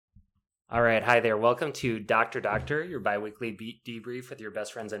All right. Hi there. Welcome to Doctor, your biweekly debrief with your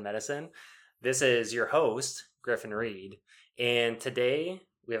best friends in medicine. This is your host, Griffin Reed. And today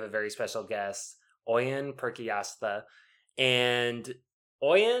we have a very special guest, Ayan Purkayastha. And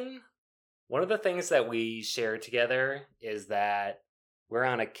Ayan, one of the things that we share together is that we're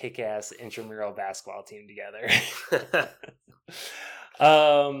on a kick-ass intramural basketball team together.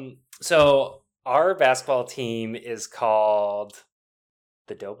 So our basketball team is called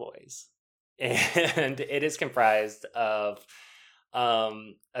the Doughboys. And it is comprised of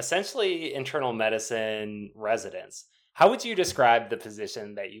essentially internal medicine residents. How would you describe the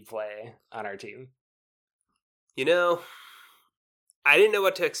position that you play on our team? You know, I didn't know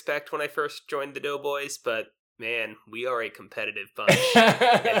what to expect when I first joined the Doughboys, but man, we are a competitive bunch,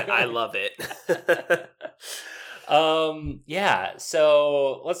 and I love it. Yeah,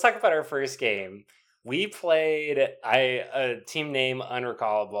 so let's talk about our first game. We played a team name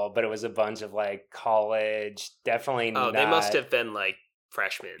unrecallable, but it was a bunch of like college, definitely not. They must have been like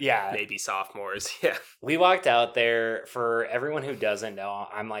freshmen, yeah, maybe sophomores. Yeah, we walked out there. For everyone who doesn't know,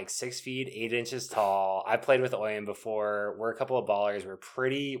 I'm like 6 feet 8 inches tall. I played with Ayan before. We're a couple of ballers. We're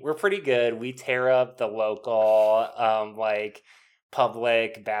pretty good. We tear up the local like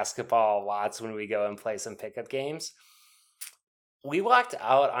public basketball lots when we go and play some pickup games. We walked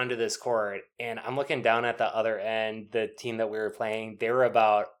out onto this court, and I'm looking down at the other end, the team that we were playing. They were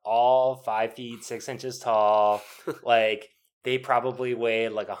about all 5 feet 6 inches tall. Like, they probably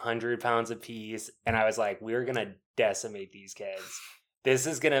weighed like 100 pounds apiece. And I was like, we're going to decimate these kids. This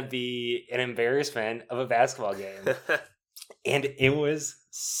is going to be an embarrassment of a basketball game. And it was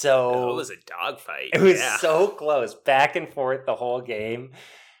it was a dogfight. It was so close, back and forth the whole game.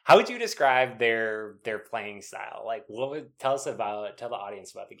 How would you describe their playing style? Like, tell the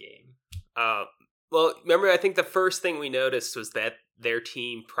audience about the game? Well, remember, I think the first thing we noticed was that their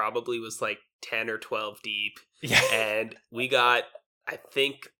team probably was like 10 or 12 deep. Yeah. And we got, I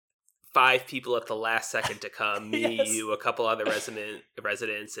think, 5 people at the last second to come. Me, yes. You, a couple other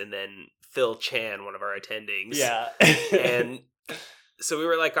residents, and then Phil Chan, one of our attendings. Yeah. And so we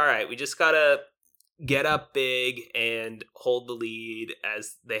were like, all right, we just got to get up big and hold the lead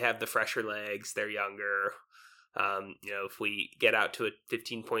as they have the fresher legs. They're younger. If we get out to a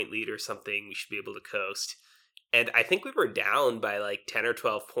 15-point lead or something, we should be able to coast. And I think we were down by like 10 or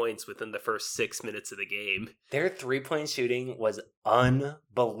 12 points within the first 6 minutes of the game. Their 3-point shooting was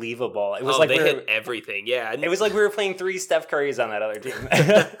unbelievable. It was like they hit everything. Yeah. It was like we were playing 3 Steph Currys on that other team.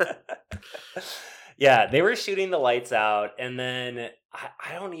 Yeah, they were shooting the lights out, and then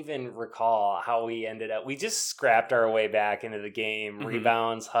I don't even recall how we ended up. We just scrapped our way back into the game. Mm-hmm.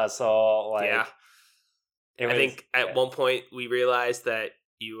 Rebounds, hustle. I think at one point we realized that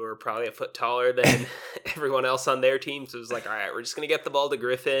you were probably a foot taller than everyone else on their team. So it was like, all right, we're just going to get the ball to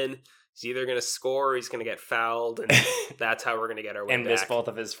Griffin. He's either going to score or he's going to get fouled, and that's how we're going to get our way back. And miss both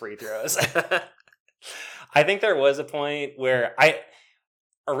of his free throws. I think there was a point where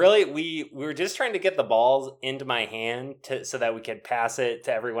we were just trying to get the balls into my hand so that we could pass it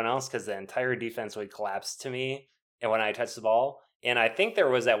to everyone else, because the entire defense would collapse to me and when I touched the ball. And I think there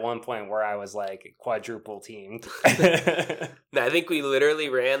was at one point where I was like quadruple teamed. I think we literally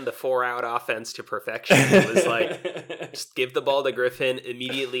ran the 4-out offense to perfection. It was like, just give the ball to Griffin.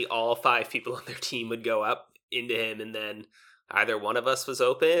 Immediately all 5 people on their team would go up into him, and then either one of us was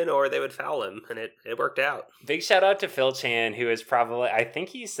open or they would foul him, and it worked out. Big shout out to Phil Chan, who is probably, I think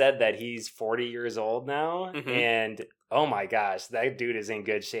he said that he's 40 years old now. Mm-hmm. And oh my gosh, that dude is in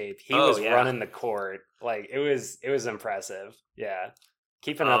good shape. He was running the court. Like, it was impressive. Yeah.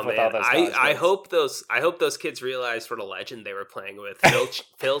 Keeping up with all those guys. I hope those kids realized what a legend they were playing with.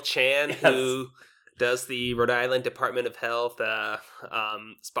 Phil Chan, yes. Who does the Rhode Island Department of Health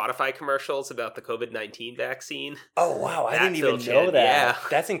Spotify commercials about the COVID-19 vaccine. Oh wow, I didn't even know that. Yeah.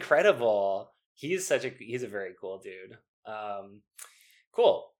 That's incredible. He's a very cool dude.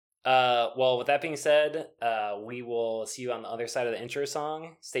 Cool. Well, with that being said, we will see you on the other side of the intro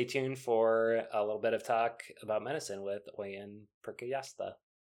song. Stay tuned for a little bit of talk about medicine with Ayan Purkayastha.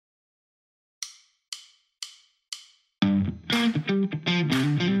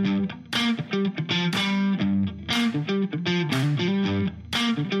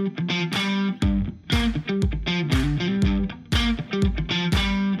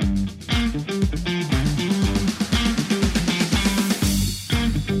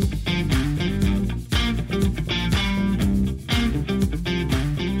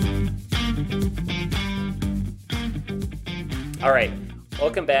 All right,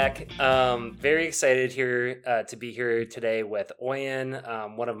 welcome back. Very excited to be here today with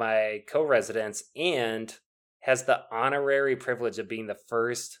Ayan, one of my co-residents and has the honorary privilege of being the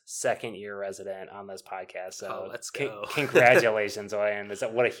first second-year resident on this podcast. So let's go. Congratulations,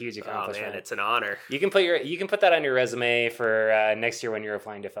 Oyan. What a huge accomplishment. Oh man, it's an honor. You can put that on your resume for next year when you're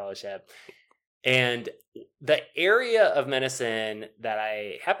applying to fellowship. And the area of medicine that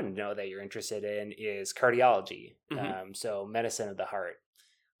I happen to know that you're interested in is cardiology. Mm-hmm. So medicine of the heart.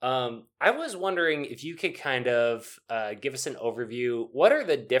 I was wondering if you could kind of give us an overview. What are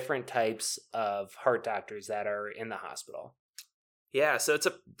the different types of heart doctors that are in the hospital? Yeah, so it's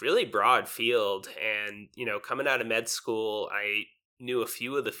a really broad field. And, coming out of med school, I knew a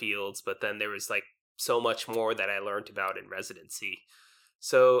few of the fields, but then there was like so much more that I learned about in residency.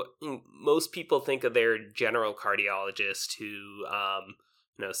 So most people think of their general cardiologist who,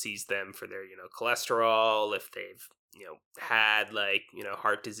 sees them for their, cholesterol. If they've, had like,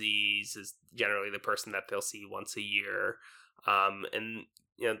 heart disease is generally the person that they'll see once a year. And,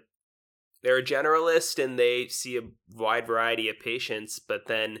 they're a generalist and they see a wide variety of patients, but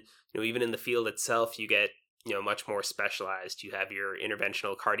then, even in the field itself, you get, much more specialized. You have your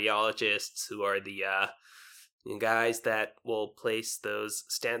interventional cardiologists who are the, guys that will place those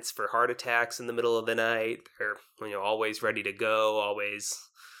stents for heart attacks in the middle of the night. They're, always ready to go, always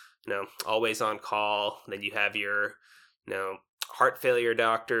on call. Then you have your, heart failure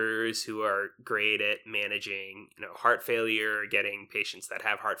doctors who are great at managing, heart failure, getting patients that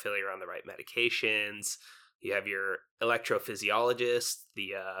have heart failure on the right medications. You have your electrophysiologists,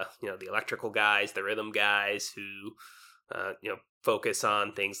 the electrical guys, the rhythm guys who, focus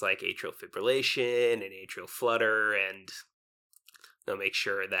on things like atrial fibrillation and atrial flutter, and they'll make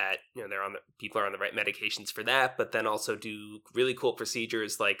sure that people are on the right medications for that, but then also do really cool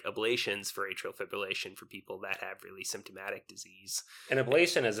procedures like ablations for atrial fibrillation for people that have really symptomatic disease. An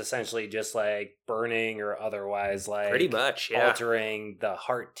ablation is essentially just like burning or otherwise like pretty much, yeah, altering the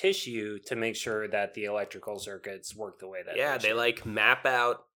heart tissue to make sure that the electrical circuits work the way that they like map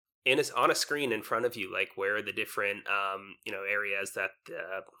out on a screen in front of you, like where are the different areas that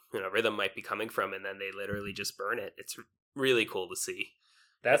rhythm might be coming from, and then they literally just burn it. It's really cool to see.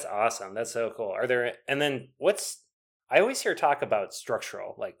 That's awesome. That's so cool. I always hear talk about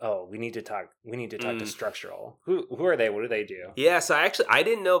structural, like, oh, we need to talk to structural. Who are they? What do they do? Yeah, so I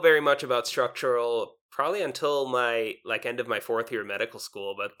didn't know very much about structural probably until my end of my fourth year of medical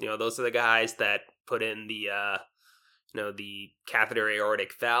school, but those are the guys that put in the the catheter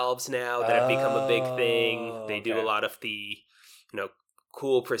aortic valves now that have become a big thing. They do a lot of the,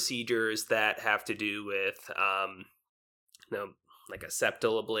 cool procedures that have to do with, like a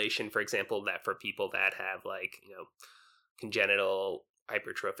septal ablation, for example, that for people that have like, congenital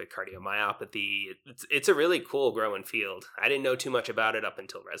hypertrophic cardiomyopathy. It's a really cool growing field. I didn't know too much about it up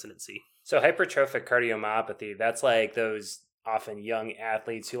until residency. So hypertrophic cardiomyopathy, that's like those often young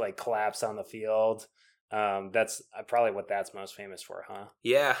athletes who like collapse on the field. That's probably what that's most famous for, huh?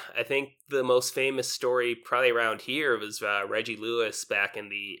 Yeah, I think the most famous story probably around here was Reggie Lewis back in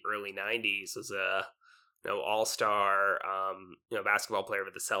the early 90s. Was a all-star basketball player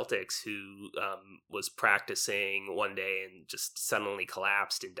with the Celtics who was practicing one day and just suddenly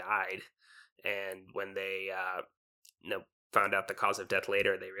collapsed and died. And when they found out the cause of death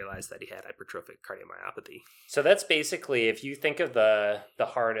later, they realized that he had hypertrophic cardiomyopathy. So that's basically, if you think of the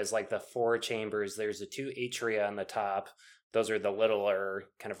heart as like the four chambers, there's the two atria on the top. Those are the littler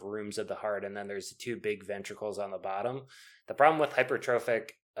kind of rooms of the heart. And then there's the two big ventricles on the bottom. The problem with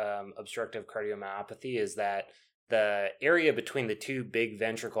hypertrophic obstructive cardiomyopathy is that the area between the two big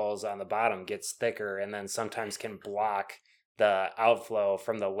ventricles on the bottom gets thicker and then sometimes can block the outflow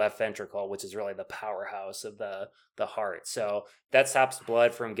from the left ventricle, which is really the powerhouse of the heart. So that stops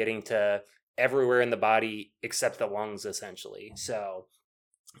blood from getting to everywhere in the body except the lungs, essentially. So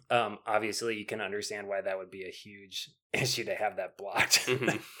obviously you can understand why that would be a huge issue to have that blocked.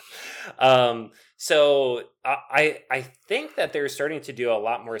 Mm-hmm. So I think that they're starting to do a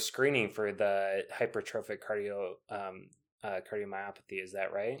lot more screening for the hypertrophic cardiomyopathy. Is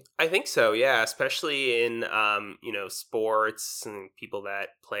that right? I think so, yeah, especially in sports and people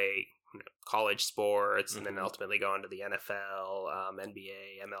that play college sports and then ultimately go into the NFL,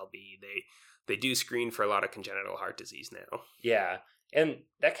 NBA, MLB. They do screen for a lot of congenital heart disease now. Yeah. And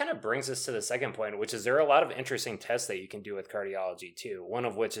that kind of brings us to the second point, which is there are a lot of interesting tests that you can do with cardiology too. One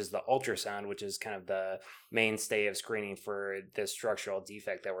of which is the ultrasound, which is kind of the mainstay of screening for this structural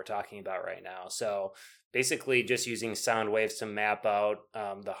defect that we're talking about right now. So basically just using sound waves to map out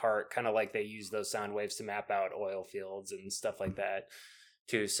the heart, kind of like they use those sound waves to map out oil fields and stuff like that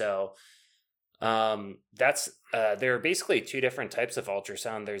too. So there are basically two different types of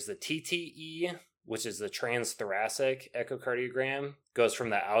ultrasound. There's the TTE, which is the transthoracic echocardiogram, goes from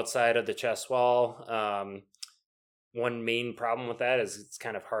the outside of the chest wall one main problem with that is it's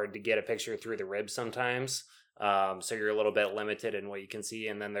kind of hard to get a picture through the ribs sometimes. So you're a little bit limited in what you can see.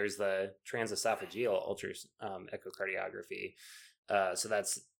 And then there's the transesophageal echocardiography. So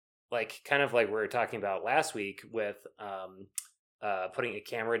that's like kind of like we were talking about last week with putting a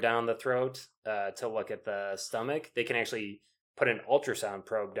camera down the throat to look at the stomach. They can actually put an ultrasound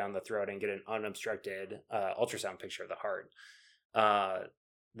probe down the throat and get an unobstructed ultrasound picture of the heart.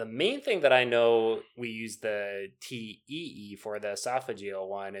 The main thing that I know we use the TEE for, the esophageal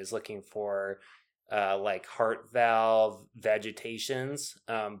one, is looking for like heart valve vegetations.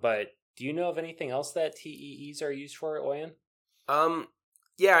 But do you know of anything else that TEEs are used for, Oyan?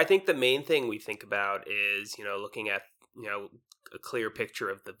 Yeah, I think the main thing we think about is, looking at, a clear picture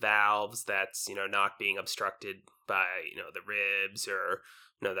of the valves that's, not being obstructed by, the ribs, or,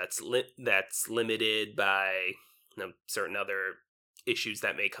 that's limited by, certain other issues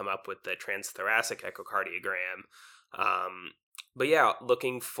that may come up with the transthoracic echocardiogram. But yeah,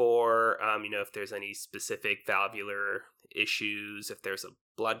 looking for, if there's any specific valvular issues, if there's a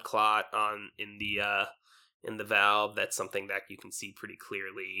blood clot in the valve, that's something that you can see pretty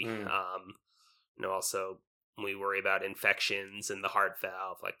clearly. Also, when we worry about infections in the heart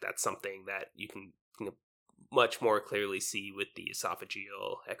valve, like that's something that you can much more clearly see with the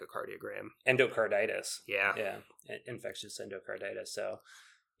esophageal echocardiogram. Endocarditis. Yeah. Infectious endocarditis. So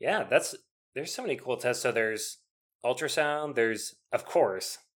yeah, there's so many cool tests. So there's ultrasound, there's of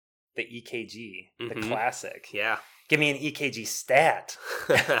course the EKG, the classic. Yeah. Give me an EKG stat.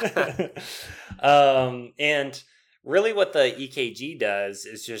 And really what the EKG does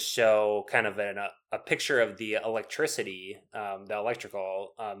is just show kind of a picture of the electricity, the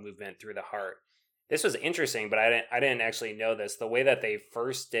electrical movement through the heart. This was interesting, but I didn't actually know this. The way that they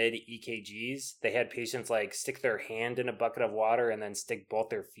first did EKGs, they had patients like stick their hand in a bucket of water and then stick both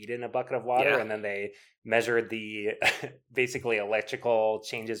their feet in a bucket of water. And then they measured the basically electrical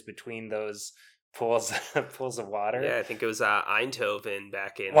changes between those pools of water. Yeah, I think it was Eindhoven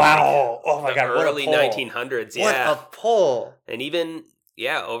back in oh my god, early 1900s. What a pull! And even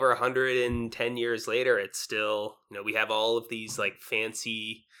over 110 years later, it's still, we have all of these like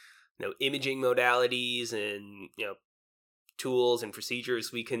fancy imaging modalities and tools and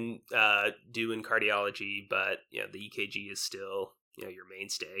procedures we can do in cardiology, but the EKG is still your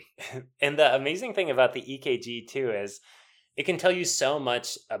mainstay. And the amazing thing about the EKG too is it can tell you so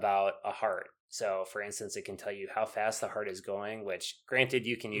much about a heart. So for instance, it can tell you how fast the heart is going, which granted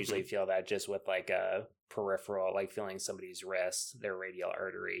you can usually feel that just with like a peripheral, like feeling somebody's wrist, their radial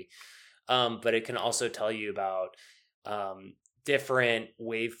artery. But it can also tell you about different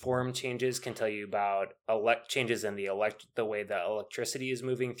waveform changes, can tell you about changes in the way the electricity is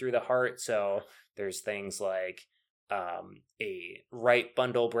moving through the heart. So there's things like a right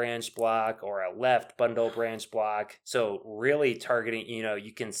bundle branch block or a left bundle branch block. So really targeting,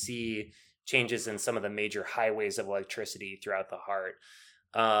 you can see changes in some of the major highways of electricity throughout the heart.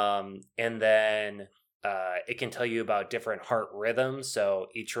 And then it can tell you about different heart rhythms. So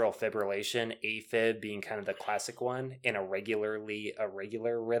atrial fibrillation, AFib being kind of the classic one, in a regular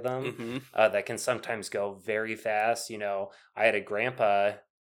rhythm that can sometimes go very fast. I had a grandpa,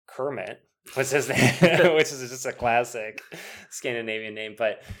 Kermit, what's his name, which is just a classic Scandinavian name.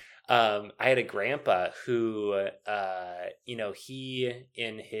 But I had a grandpa who, he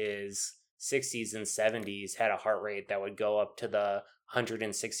in his 60s and 70s had a heart rate that would go up to the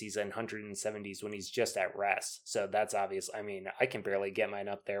 160s and 170s when he's just at rest. So that's obvious. I mean, I can barely get mine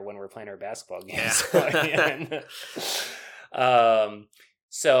up there when we're playing our basketball games.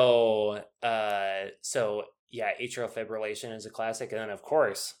 So atrial fibrillation is a classic. And then of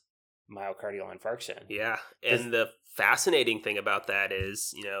course, myocardial infarction. Yeah. And the fascinating thing about that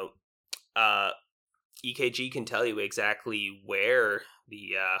is, EKG can tell you exactly where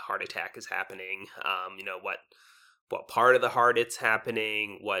the heart attack is happening, what part of the heart it's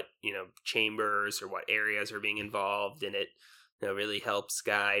happening, what, chambers or what areas are being involved, and it, really helps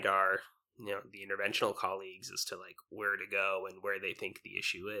guide our, the interventional colleagues as to like where to go and where they think the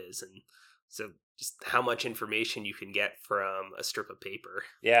issue is. And so just how much information you can get from a strip of paper.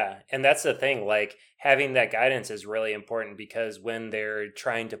 Yeah. And that's the thing, like having that guidance is really important, because when they're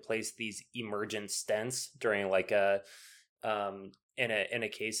trying to place these emergent stents during like in a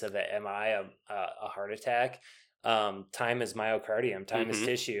case of a MI, a heart attack, time is myocardium, time is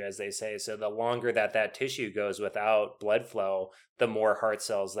tissue, as they say. So the longer that tissue goes without blood flow, the more heart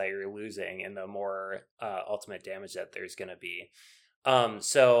cells that you're losing and the more ultimate damage that there's going to be.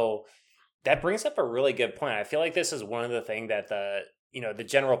 So that brings up a really good point. I feel like this is one of the things that the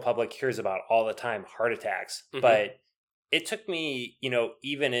general public hears about all the time, heart attacks. But it took me,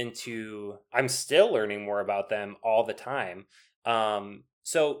 even into, I'm still learning more about them all the time.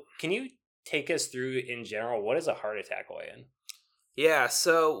 So can you take us through in general, what is a heart attack, Oyen? Yeah,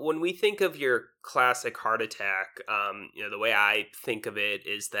 so when we think of your classic heart attack, the way I think of it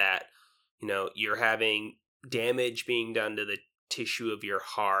is that, you're having damage being done to the tissue of your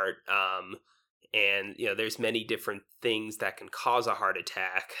heart. And, there's many different things that can cause a heart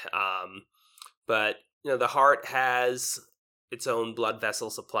attack. But, the heart has its own blood vessel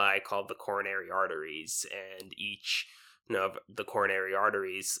supply called the coronary arteries, and each of the coronary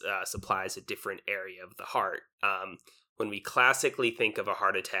arteries supplies a different area of the heart. When we classically think of a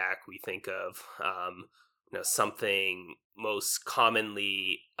heart attack, we think of something most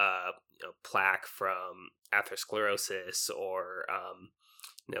commonly plaque from atherosclerosis or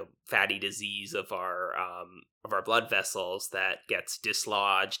fatty disease of our blood vessels that gets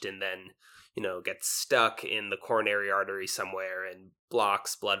dislodged and then gets stuck in the coronary artery somewhere and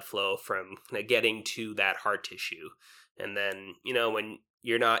blocks blood flow from getting to that heart tissue. And then when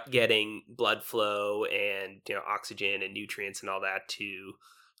you're not getting blood flow and oxygen and nutrients and all that to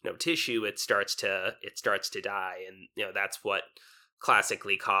tissue, it starts to die. And that's what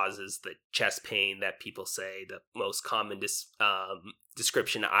classically causes the chest pain that people say. The most common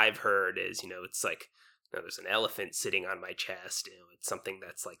description I've heard is it's like there's an elephant sitting on my chest. It's something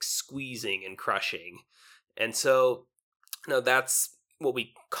that's like squeezing and crushing. And so that's what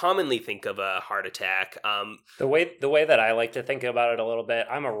we commonly think of a heart attack. The way that I like to think about it a little bit,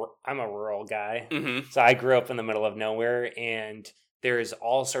 I'm a rural guy. Mm-hmm. So I grew up in the middle of nowhere, and there's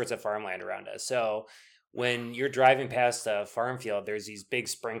all sorts of farmland around us. So when you're driving past a farm field, there's these big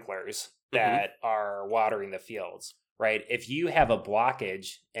sprinklers that are watering the fields, right? If you have a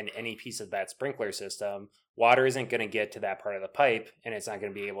blockage in any piece of that sprinkler system, water isn't going to get to that part of the pipe, and it's not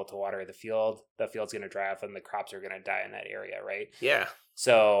going to be able to water the field. The field's going to dry up, and the crops are going to die in that area, right? Yeah.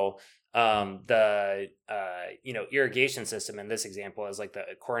 So the irrigation system in this example is like the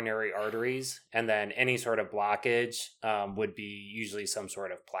coronary arteries, and then any sort of blockage would be usually some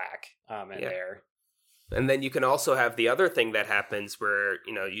sort of plaque there. And then you can also have the other thing that happens where,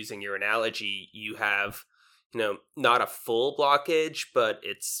 using your analogy, you have, not a full blockage, but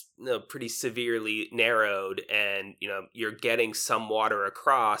it's pretty severely narrowed, and, you're getting some water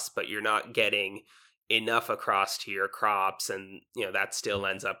across, but you're not getting enough across to your crops. And, that still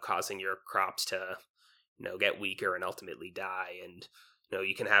ends up causing your crops to, get weaker and ultimately die. And,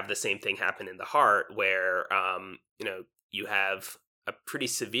 you can have the same thing happen in the heart where, you have a pretty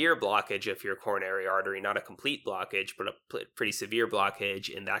severe blockage of your coronary artery, not a complete blockage, but a pretty severe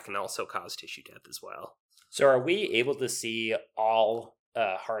blockage, and that can also cause tissue death as well. So are we able to see all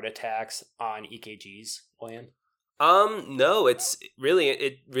heart attacks on EKGs, William? No, it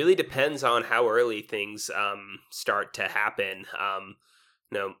really depends on how early things start to happen.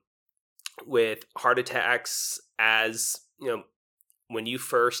 With heart attacks, as when you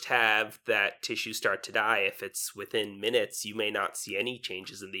first have that tissue start to die, if it's within minutes, you may not see any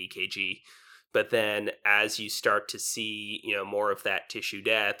changes in the EKG. But then as you start to see, more of that tissue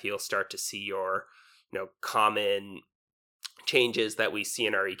death, you'll start to see your, common changes that we see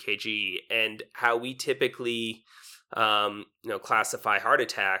in our EKG. And how we typically, classify heart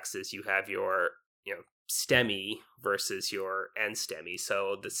attacks is you have your, STEMI versus your NSTEMI.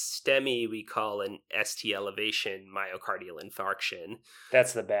 So the STEMI we call an ST elevation myocardial infarction.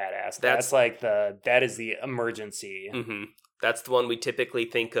 That's the badass. That is the emergency. Mm-hmm. That's the one we typically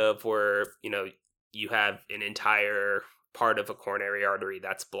think of where, you have an entire part of a coronary artery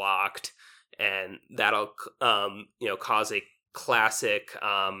that's blocked, and that'll, cause a classic,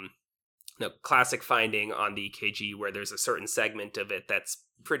 classic finding on the EKG where there's a certain segment of it that's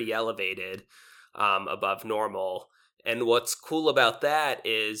pretty elevated above normal. And what's cool about that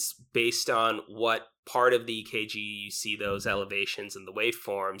is based on what part of the EKG you see those elevations and the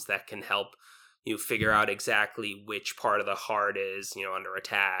waveforms, that can help you figure out exactly which part of the heart is, under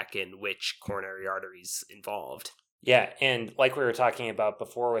attack and which coronary arteries involved. Yeah, and like we were talking about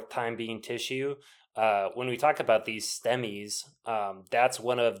before with time being tissue, when we talk about these STEMIs, that's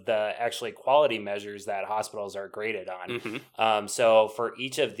one of the actually quality measures that hospitals are graded on. Mm-hmm. So for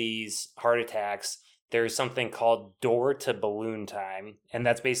each of these heart attacks, there's something called door to balloon time, and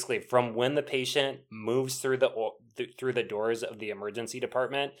that's basically from when the patient moves through the doors of the emergency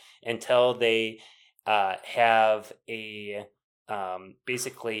department until they have a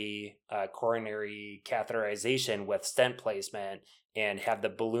coronary catheterization with stent placement and have the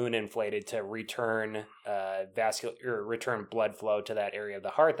balloon inflated to return return blood flow to that area of the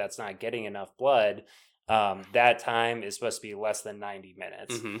heart that's not getting enough blood. That time is supposed to be less than 90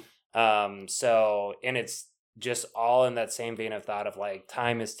 minutes. Mm-hmm. And it's just all in that same vein of thought of like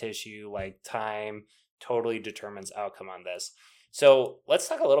time is tissue, like time totally determines outcome on this. So let's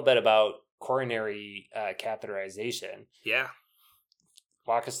talk a little bit about coronary catheterization. Yeah.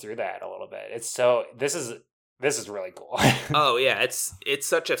 Walk us through that a little bit. This is really cool. Oh yeah, it's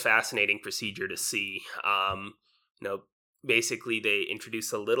such a fascinating procedure to see. You know, basically they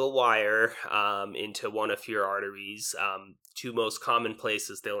introduce a little wire into one of your arteries. Two most common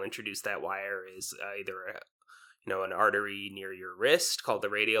places they'll introduce that wire is either an artery near your wrist called the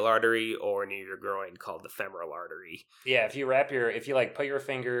radial artery, or near your groin called the femoral artery. Yeah, if you like put your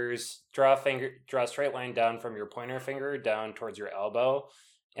fingers, draw a straight line down from your pointer finger down towards your elbow,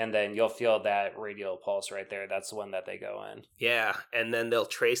 and then you'll feel that radial pulse right there. That's the one that they go in. Yeah, and then they'll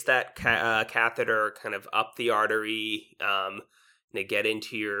trace that catheter kind of up the artery. They get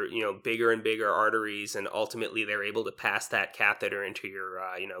into your bigger and bigger arteries, and ultimately they're able to pass that catheter into your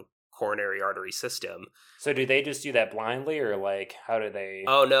coronary artery system. So do they just do that blindly, or like how do they?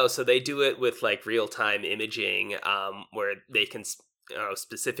 Oh no, so they do it with like real-time imaging, where they can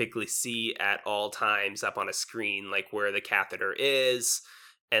specifically see at all times up on a screen like where the catheter is,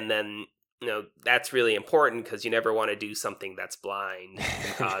 and then that's really important because you never want to do something that's blind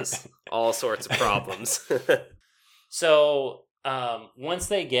and cause all sorts of problems. So once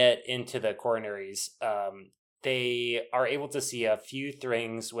they get into the coronaries, they are able to see a few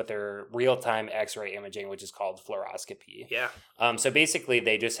things with their real-time X-ray imaging, which is called fluoroscopy. Yeah. So basically,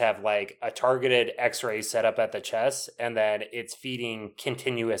 they just have like a targeted X-ray set up at the chest, and then it's feeding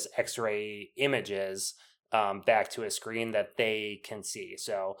continuous X-ray images back to a screen that they can see.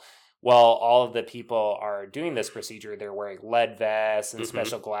 So while all of the people are doing this procedure, they're wearing lead vests and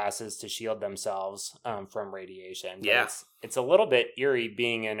special glasses to shield themselves from radiation. But yeah. It's a little bit eerie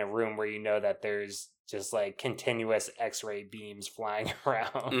being in a room where you know that there's just like continuous X-ray beams flying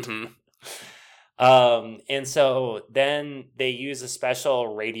around. And so then they use a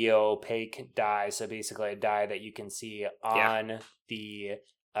special radio opaque dye. So basically a dye that you can see on the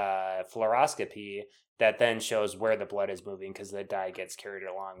fluoroscopy that then shows where the blood is moving, because the dye gets carried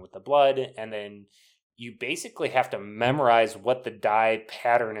along with the blood. And then you basically have to memorize what the dye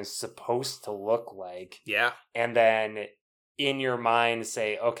pattern is supposed to look like. Yeah. And then in your mind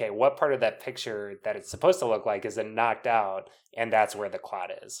say, okay, what part of that picture that it's supposed to look like is it knocked out, and that's where the clot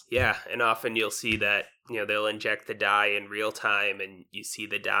is. Yeah, and often you'll see that they'll inject the dye in real time, and you see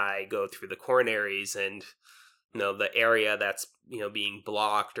the dye go through the coronaries, and the area that's being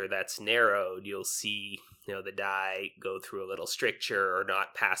blocked or that's narrowed, you'll see the dye go through a little stricture or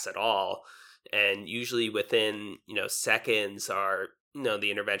not pass at all. And usually within seconds, our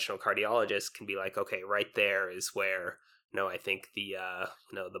the interventional cardiologist can be like, okay, right there is where I think the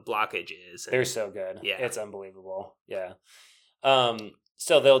the blockage is. And they're so good. Yeah, it's unbelievable. Yeah.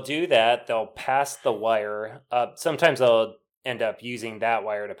 So they'll do that. They'll pass the wire up. Sometimes they'll end up using that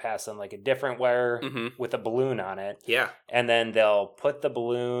wire to pass on like a different wire with a balloon on it. Yeah. And then they'll put the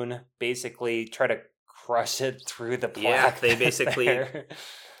balloon, basically try to crush it through the plaque. Yeah, they basically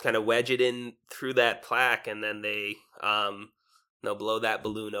kind of wedge it in through that plaque, and then they'll blow that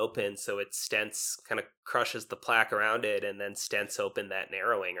balloon open so it stents, kind of crushes the plaque around it, and then stents open that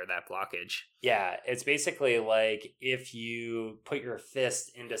narrowing or that blockage. Yeah, it's basically like if you put your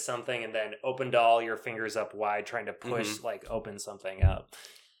fist into something and then opened all your fingers up wide trying to push, like open something up.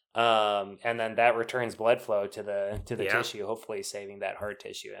 And then that returns blood flow to the tissue, hopefully saving that heart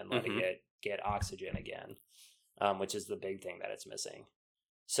tissue and letting it get oxygen again, which is the big thing that it's missing.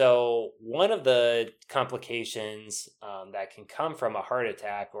 So one of the complications that can come from a heart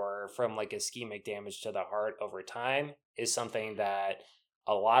attack or from like ischemic damage to the heart over time is something that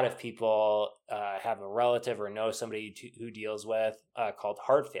a lot of people have a relative or know somebody who deals with called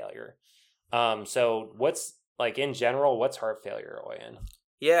heart failure. So what's like in general, what's heart failure, Ayan?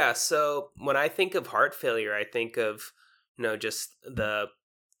 Yeah, so when I think of heart failure, I think of just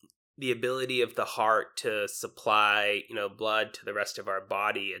the ability of the heart to supply, blood to the rest of our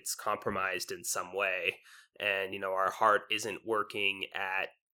body. It's compromised in some way. And, our heart isn't working at,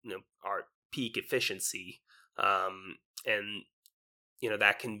 our peak efficiency. And,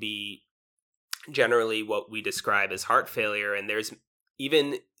 that can be generally what we describe as heart failure. And there's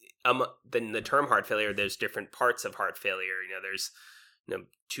even the term heart failure, there's different parts of heart failure. There's,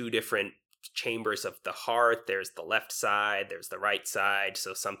 two different chambers of the heart. There's the left side, there's the right side.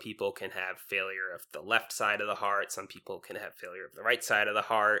 So some people can have failure of the left side of the heart, some people can have failure of the right side of the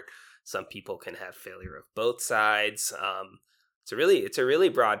heart, some people can have failure of both sides. It's a really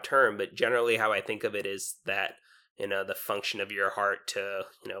broad term, but generally how I think of it is that the function of your heart to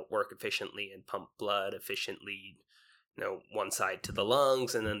work efficiently and pump blood efficiently one side to the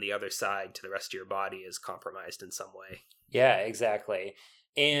lungs and then the other side to the rest of your body is compromised in some way. Yeah, exactly.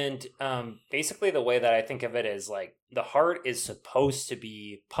 And basically the way that I think of it is like the heart is supposed to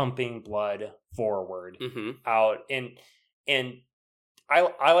be pumping blood forward out, and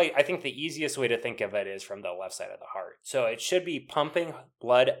I think the easiest way to think of it is from the left side of the heart. So it should be pumping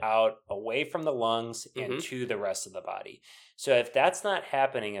blood out away from the lungs and to the rest of the body. So if that's not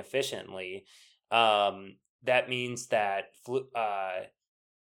happening efficiently, that means that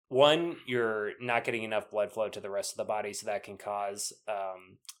one, you're not getting enough blood flow to the rest of the body, so that can cause a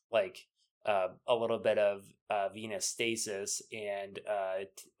little bit of venous stasis and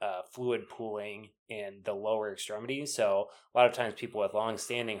fluid pooling in the lower extremities. So a lot of times people with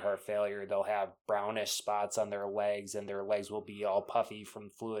long-standing heart failure, they'll have brownish spots on their legs, and their legs will be all puffy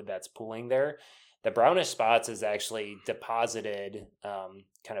from fluid that's pooling there. The brownish spots is actually deposited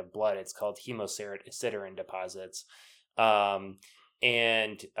kind of blood. It's called hemosiderin deposits.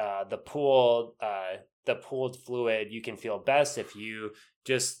 And the pooled fluid you can feel best if you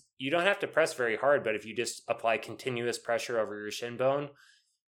don't have to press very hard, but if you just apply continuous pressure over your shin bone.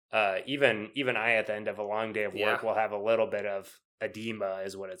 Even I at the end of a long day of work will have a little bit of edema,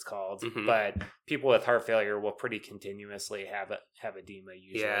 is what it's called. But people with heart failure will pretty continuously have edema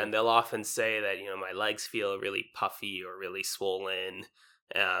usually. Yeah, and they'll often say that my legs feel really puffy or really swollen.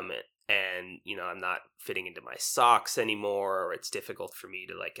 And I'm not fitting into my socks anymore, or it's difficult for me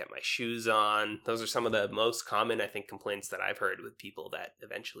to get my shoes on. Those are some of the most common, I think, complaints that I've heard with people that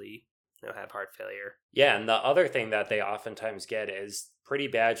eventually have heart failure. Yeah, and the other thing that they oftentimes get is pretty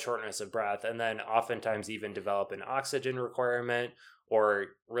bad shortness of breath, and then oftentimes even develop an oxygen requirement, or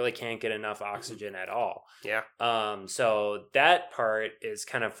really can't get enough oxygen at all. Yeah. So that part is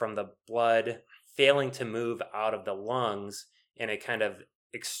kind of from the blood failing to move out of the lungs, and it kind of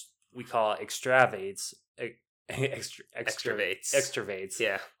we call it extravates. Extravates.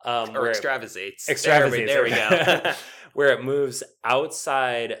 Yeah. Or extravasates. Extravasates. There we go. Where it moves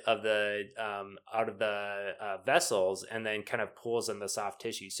outside of the vessels and then kind of pulls in the soft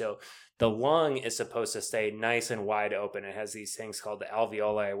tissue. So the lung is supposed to stay nice and wide open. It has these things called the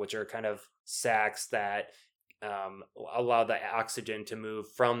alveoli, which are kind of sacs that allow the oxygen to move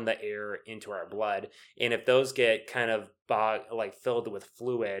from the air into our blood. And if those get kind of filled with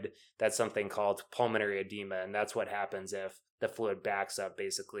fluid, that's something called pulmonary edema. And that's what happens if the fluid backs up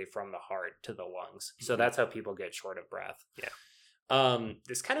basically from the heart to the lungs. So that's how people get short of breath. Yeah.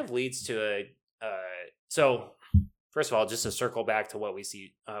 This kind of leads to so first of all, just to circle back to what we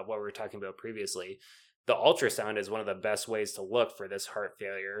see, what we were talking about previously, the ultrasound is one of the best ways to look for this heart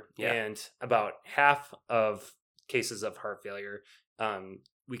failure. Yeah. And about half of cases of heart failure,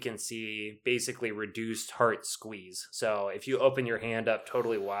 we can see basically reduced heart squeeze. So if you open your hand up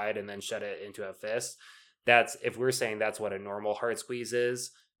totally wide and then shut it into a fist, if we're saying that's what a normal heart squeeze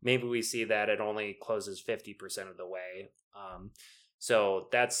is, maybe we see that it only closes 50% of the way. So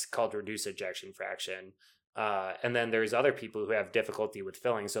that's called reduced ejection fraction. And then there's other people who have difficulty with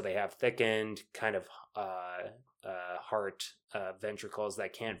filling, so they have thickened kind of heart ventricles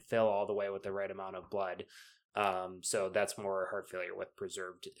that can't fill all the way with the right amount of blood. So that's more heart failure with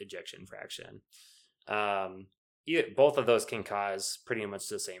preserved ejection fraction. Both of those can cause pretty much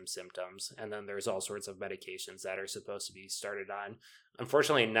the same symptoms, and then there's all sorts of medications that are supposed to be started on.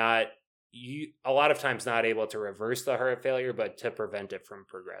 Unfortunately, a lot of times not able to reverse the heart failure, but to prevent it from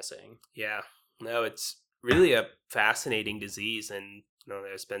progressing. Yeah, no, it's really a fascinating disease, and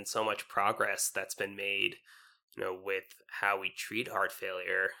there's been so much progress that's been made with how we treat heart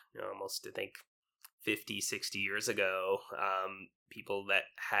failure. Almost I think 50, 60 years ago, people that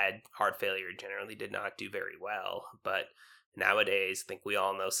had heart failure generally did not do very well, but nowadays I think we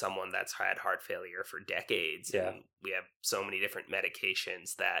all know someone that's had heart failure for decades. Yeah. And we have so many different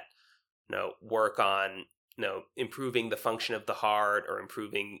medications that work on improving the function of the heart, or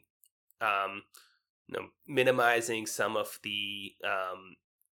improving minimizing some of the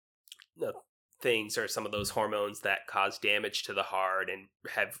things, or some of those hormones that cause damage to the heart, and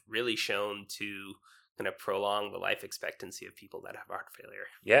have really shown to kind of prolong the life expectancy of people that have heart failure.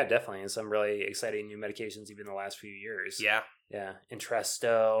 Yeah, definitely. And some really exciting new medications even in the last few years. Yeah. Yeah.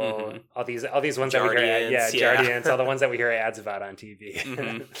 Entresto, all these ones that we hear Jardiance, all the ones that we hear ads about on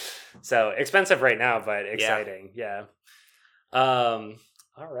TV. So expensive right now, but exciting. Yeah. All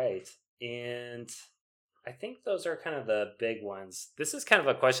right. And I think those are kind of the big ones. This is kind of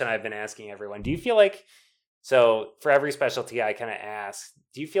a question I've been asking everyone. Do you feel like, so for every specialty I kind of ask,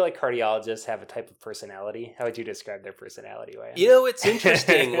 do you feel like cardiologists have a type of personality? How would you describe their personality, Ayan? It's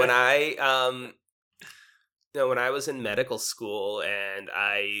interesting. When I when I was in medical school and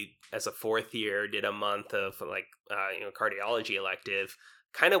I, as a fourth year, did a month of like, cardiology elective,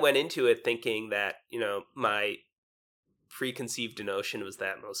 kind of went into it thinking that, my preconceived notion was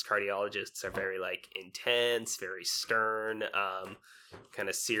that most cardiologists are very like intense, very stern, kind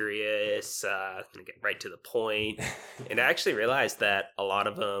of serious, gonna get right to the point. And I actually realized that a lot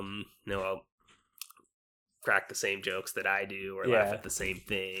of them, crack the same jokes that I do or laugh at the same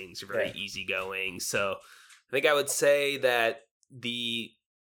things, are very easygoing. So I think I would say that the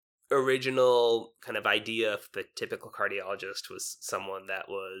original kind of idea of the typical cardiologist was someone that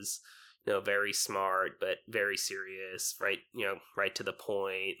was, very smart, but very serious, right? Right to the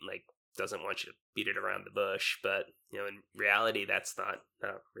point, like doesn't want you to beat it around the bush. But, in reality, that's not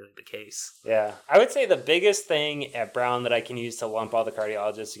really the case. Yeah. I would say the biggest thing at Brown that I can use to lump all the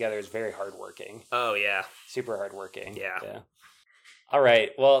cardiologists together is very hardworking. Oh, yeah. Super hardworking. Yeah. All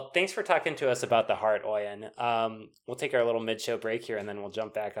right. Well, thanks for talking to us about the heart, Ayan. We'll take our little mid-show break here, and then we'll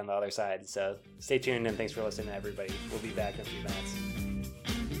jump back on the other side. So stay tuned, and thanks for listening, everybody. We'll be back in a few minutes.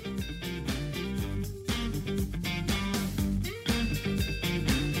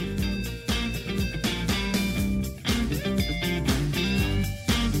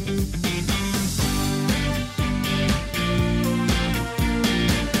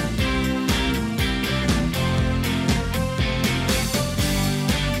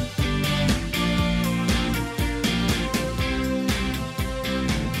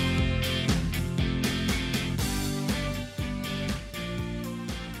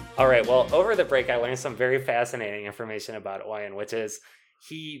 All right. Well, over the break, I learned some very fascinating information about Ayan, which is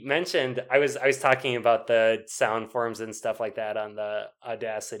he mentioned I was talking about the sound forms and stuff like that on the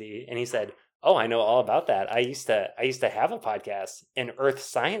Audacity, and he said, "Oh, I know all about that. I used to have a podcast, an Earth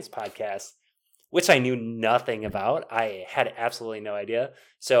Science podcast, which I knew nothing about. I had absolutely no idea.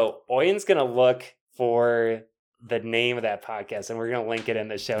 So Ayan's gonna look for the name of that podcast, and we're gonna link it in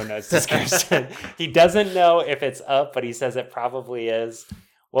the show notes description. He doesn't know if it's up, but he says it probably is."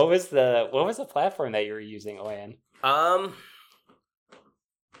 What was the platform that you were using, Ayan?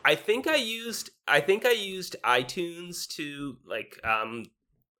 I think I used iTunes to like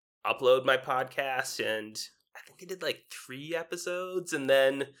upload my podcast, and I think I did like 3 episodes, and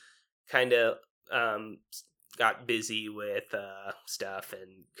then kind of got busy with stuff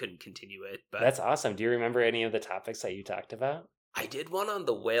and couldn't continue it. But that's awesome. Do you remember any of the topics that you talked about? I did one on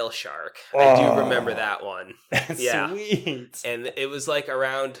the whale shark. Oh, I do remember that one. That's sweet. And it was like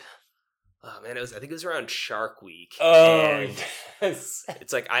around, I think it was around Shark Week. Oh, and yes.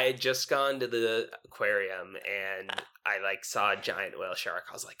 It's like I had just gone to the aquarium and I like saw a giant whale shark.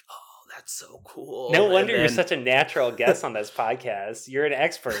 I was like, oh, that's so cool. No wonder you're such a natural guest on this podcast. You're an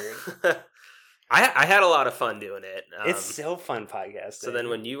expert. I had a lot of fun doing it. It's so fun podcasting. So then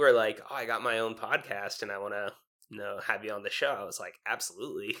when you were like, oh, I got my own podcast and I want to have you on the show, I was like,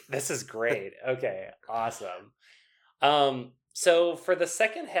 absolutely. This is great. Okay, awesome. So for the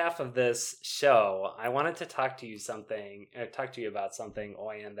second half of this show, I wanted to talk to you about something,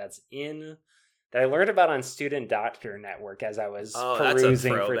 Ayan, that I learned about on Student Doctor Network as I was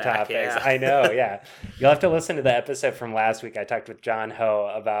perusing for topics. Yeah. I know, yeah. You'll have to listen to the episode from last week. I talked with John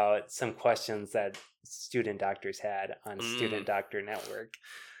Ho about some questions that student doctors had on Student Doctor Network.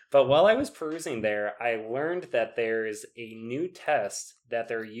 But while I was perusing there, I learned that there's a new test that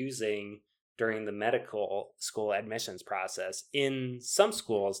they're using during the medical school admissions process in some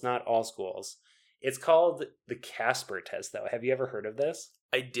schools, not all schools. It's called the Casper test, though. Have you ever heard of this?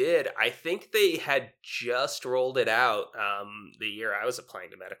 I did. I think they had just rolled it out the year I was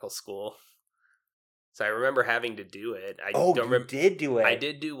applying to medical school. So I remember having to do it. You did do it. I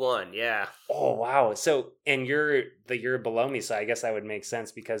did do one, yeah. Oh, wow. So, and you're the year below me, so I guess that would make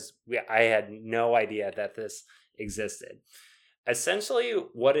sense because I had no idea that this existed. Essentially,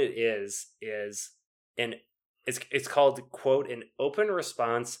 what it is it's called, quote, an open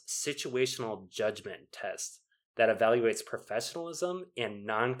response situational judgment test that evaluates professionalism and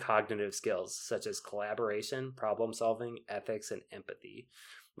non-cognitive skills such as collaboration, problem solving, ethics, and empathy.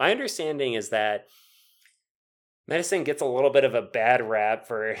 My understanding is that medicine gets a little bit of a bad rap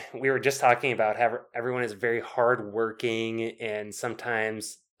for, we were just talking about how everyone is very hardworking and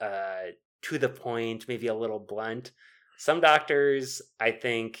sometimes to the point, maybe a little blunt. Some doctors, I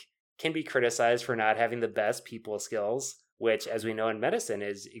think, can be criticized for not having the best people skills, which, as we know in medicine,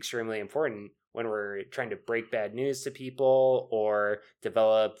 is extremely important when we're trying to break bad news to people or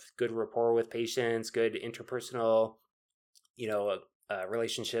develop good rapport with patients, good interpersonal,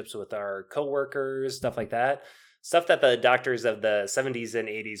 relationships with our coworkers, stuff like that. stuff that the doctors of the 70s and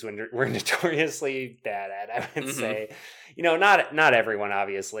 80s were notoriously bad at, I would say. Not everyone,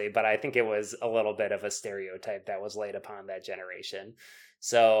 obviously, but I think it was a little bit of a stereotype that was laid upon that generation.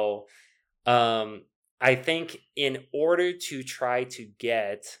 So I think in order to try to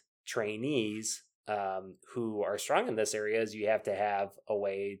get trainees who are strong in this areas, you have to have a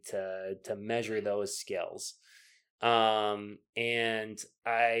way to measure those skills. And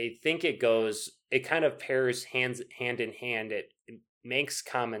I think it kind of pairs hand in hand. It makes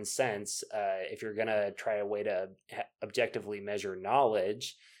common sense. If you're going to try a way to objectively measure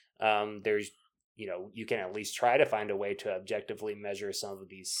knowledge, you can at least try to find a way to objectively measure some of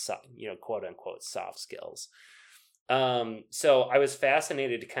these, quote unquote, soft skills. So I was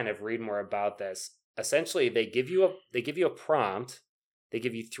fascinated to kind of read more about this. Essentially, they give you a prompt. They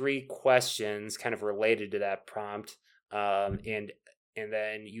give you 3 questions kind of related to that prompt. And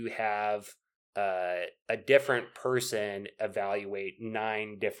then you have a different person evaluate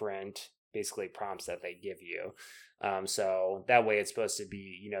 9 different basically prompts that they give you. So that way it's supposed to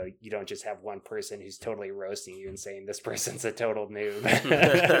be, you don't just have one person who's totally roasting you and saying this person's a total noob.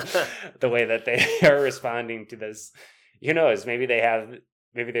 The way that they are responding to this, who knows, maybe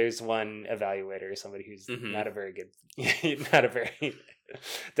there's one evaluator, somebody who's not a very good,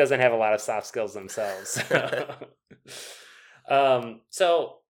 doesn't have a lot of soft skills themselves.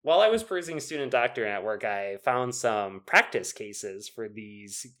 So while I was perusing Student Doctor Network, I found some practice cases for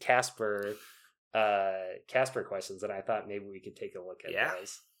these Casper questions, and I thought maybe we could take a look at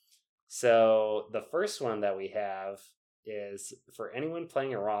those. So the first one that we have is for anyone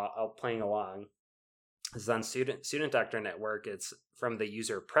playing along. This is on Student Doctor Network. It's from the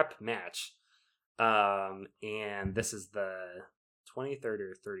user Prep Match, and this is the 23rd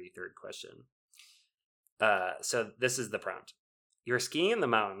or 33rd question. So this is the prompt. You're skiing in the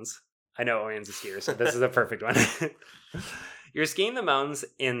mountains. I know Owen's a skier, so this is a perfect one. You're skiing the mountains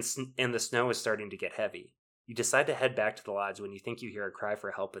and the snow is starting to get heavy. You decide to head back to the lodge when you think you hear a cry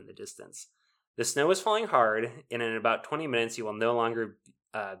for help in the distance. The snow is falling hard, and in about 20 minutes you will no longer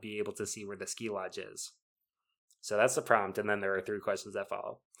be able to see where the ski lodge is. So that's the prompt, and then there are 3 questions that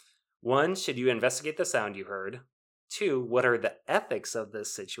follow. 1, should you investigate the sound you heard? 2, what are the ethics of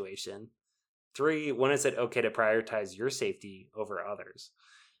this situation? 3, when is it okay to prioritize your safety over others?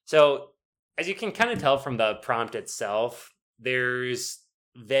 So as you can kind of tell from the prompt itself, there's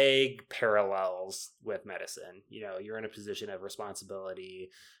vague parallels with medicine. You're in a position of responsibility.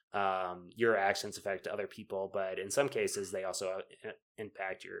 Your actions affect other people, but in some cases they also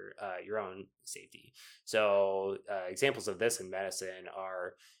impact your own safety. So examples of this in medicine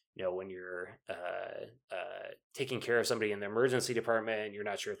are, when you're taking care of somebody in the emergency department, you're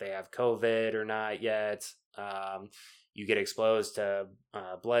not sure if they have COVID or not yet. You get exposed to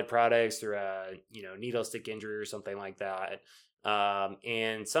blood products through a needle stick injury or something like that.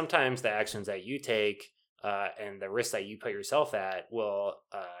 And sometimes the actions that you take and the risk that you put yourself at will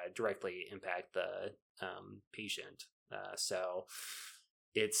directly impact the patient. So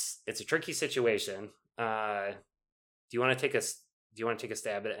it's a tricky situation. Do you want to take a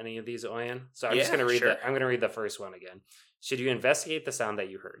stab at any of these, Oyan? So I'm just going to read I'm going to read the first one again. Should you investigate the sound that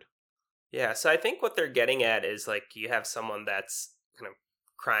you heard? Yeah, so I think what they're getting at is like you have someone that's kind of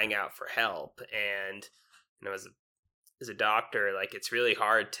crying out for help, and as a doctor, like it's really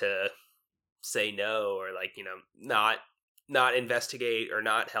hard to say no or not investigate or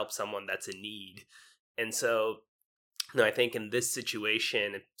not help someone that's in need. And so I think in this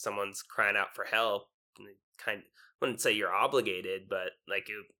situation, if someone's crying out for help, I wouldn't say you're obligated, but like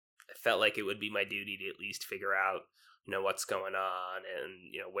I felt like it would be my duty to at least figure out what's going on,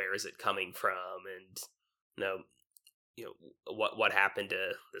 and where is it coming from, and what happened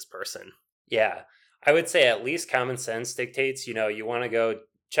to this person. Yeah, I would say at least common sense dictates you want to go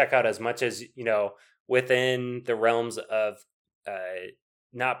check out as much as within the realms of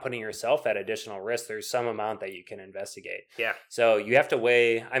not putting yourself at additional risk. There's some amount that you can investigate. Yeah. So you have to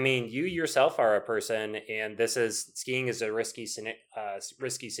weigh. I mean, you yourself are a person, and skiing is a risky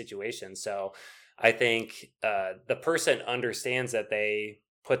situation. So I think the person understands that they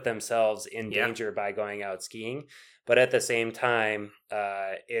put themselves in danger by going out skiing, but at the same time,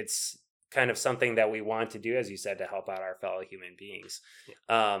 it's kind of something that we want to do, as you said, to help out our fellow human beings.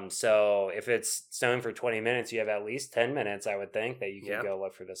 Yeah. So if it's snowing for 20 minutes, you have at least 10 minutes, I would think, that you can go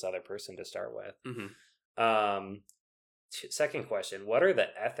look for this other person to start with. Mm-hmm. Second question, what are the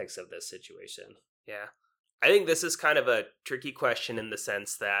ethics of this situation? Yeah. I think this is kind of a tricky question in the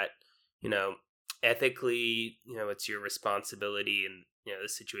sense that, ethically, it's your responsibility in, the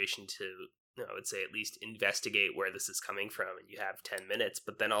situation to, I would say at least investigate where this is coming from, and you have 10 minutes,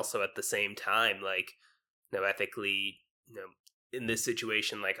 but then also at the same time, like, ethically, in this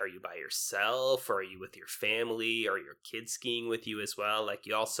situation, like, are you by yourself, or are you with your family, or are your kids skiing with you as well? Like,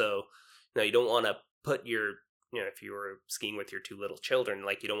 you also, you don't want to put your, if you were skiing with your two little children,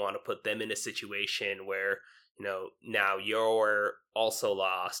 like, you don't want to put them in a situation where, now you're also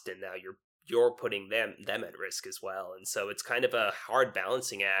lost, and now you're putting them at risk as well. And so it's kind of a hard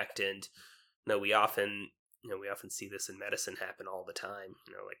balancing act. And we often see this in medicine happen all the time.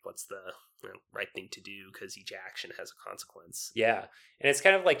 Like, what's the right thing to do, because each action has a consequence. Yeah. And it's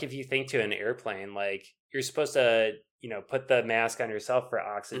kind of like if you think to an airplane, like, you're supposed to, put the mask on yourself for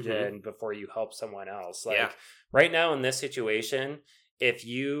oxygen before you help someone else. Like, right now in this situation, if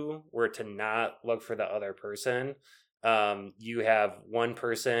you were to not look for the other person, you have one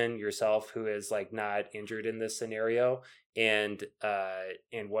person, yourself, who is like not injured in this scenario, and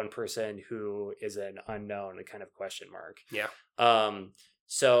one person who is an unknown, a kind of question mark. Yeah.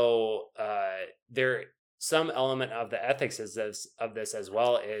 So there, some element of the ethics of this as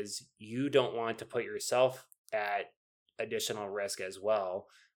well is you don't want to put yourself at additional risk as well.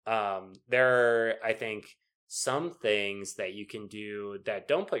 There are, I think, some things that you can do that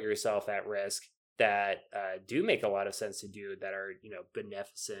don't put yourself at risk that do make a lot of sense to do, that are,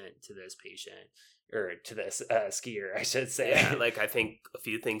 beneficent to this patient, or to this skier, I should say. Yeah, like, I think a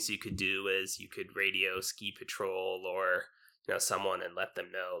few things you could do is you could radio ski patrol, or someone, and let them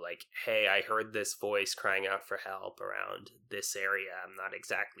know, like, hey, I heard this voice crying out for help around this area. I'm not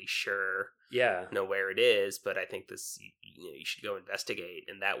exactly sure where it is, but I think this, you should go investigate.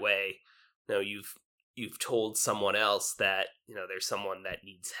 And that way, you've told someone else that there's someone that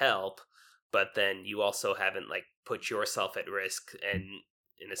needs help, but then you also haven't, like, put yourself at risk, and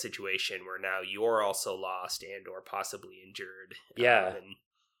in a situation where now you're also lost and or possibly injured.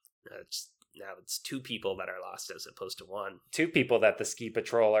 Now it's two people that are lost as opposed to one. Two people that the ski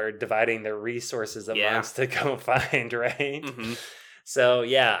patrol are dividing their resources amongst to go find, right? So,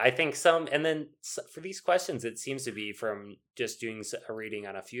 I think and then for these questions, it seems to be, from just doing a reading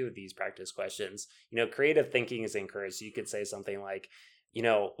on a few of these practice questions, creative thinking is encouraged. So you could say something like,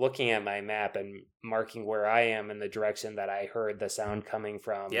 looking at my map and marking where I am in the direction that I heard the sound coming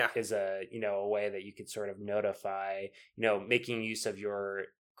from is a way that you could sort of notify, making use of your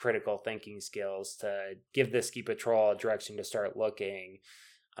critical thinking skills to give the ski patrol a direction to start looking.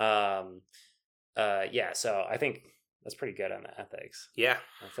 So I think that's pretty good on the ethics. Yeah.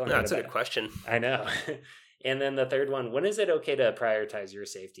 That's a good question. I know. And then the third one, when is it okay to prioritize your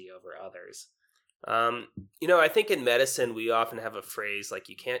safety over others? I think in medicine, we often have a phrase like,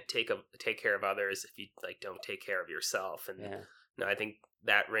 you can't take care of others if you, like, don't take care of yourself. And I think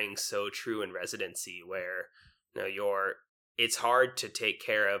that rings so true in residency, where it's hard to take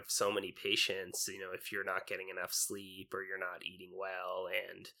care of so many patients, if you're not getting enough sleep, or you're not eating well,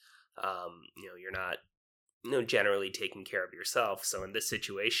 and you're not generally taking care of yourself. So in this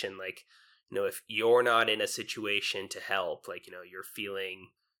situation, like, if you're not in a situation to help, like, you're feeling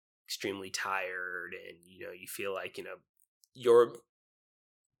extremely tired, and you feel like you're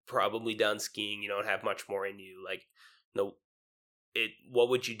probably done skiing, you don't have much more in you, like, what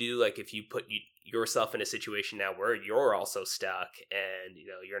would you do, like, if you put yourself in a situation now where you're also stuck, and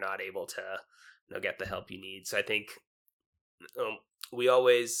you're not able to get the help you need? So I think we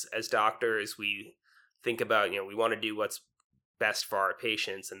always, as doctors, we think about, we want to do what's best for our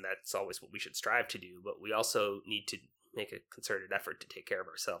patients, and that's always what we should strive to do, but we also need to make a concerted effort to take care of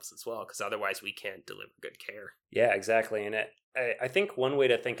ourselves as well, because otherwise we can't deliver good care. Yeah, exactly. And I think one way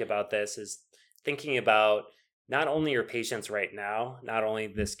to think about this is thinking about not only your patients right now, not only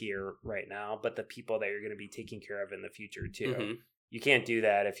the skier right now, but the people that you're going to be taking care of in the future too. You can't do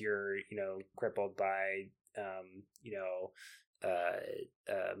that if you're, crippled by,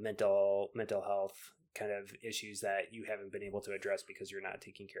 mental health kind of issues that you haven't been able to address because you're not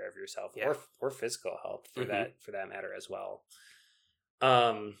taking care of yourself, or physical health for that matter as well.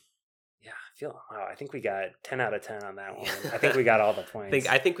 I think we got 10 out of 10 on that one. I think we got all the points.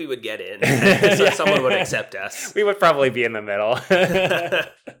 I think we would get in. So someone would accept us. We would probably be in the middle.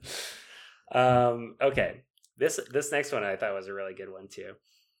 Okay. This next one I thought was a really good one too.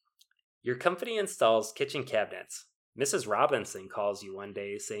 Your company installs kitchen cabinets. Mrs. Robinson calls you one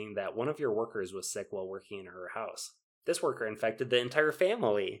day saying that one of your workers was sick while working in her house. This worker infected the entire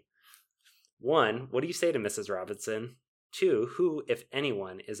family. 1, what do you say to Mrs. Robinson? 2, who, if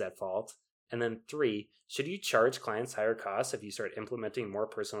anyone, is at fault? And then 3, should you charge clients higher costs if you start implementing more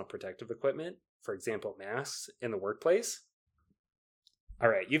personal protective equipment? For example, masks in the workplace? All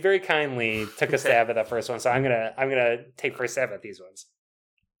right, you very kindly took a stab at the first one, so I'm gonna take first stab at these ones.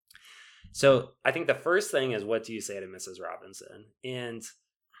 So I think the first thing is, what do you say to Mrs. Robinson? And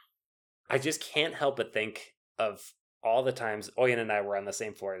I just can't help but think of all the times Oyen and I were on the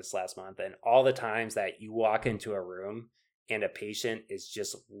same floor this last month, and all the times that you walk into a room and a patient is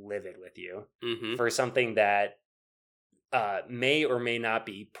just livid with you Mm-hmm. for something that may or may not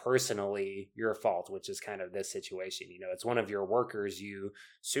be personally your fault, which is kind of this situation. You know, it's one of your workers, you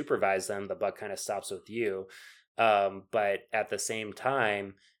supervise them, the buck kind of stops with you. But at the same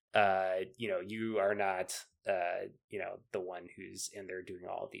time, you know, you are not, you know, the one who's in there doing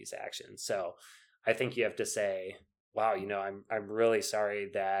all of these actions. So I think you have to say, wow, you know, I'm really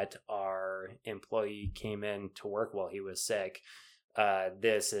sorry that our employee came in to work while he was sick.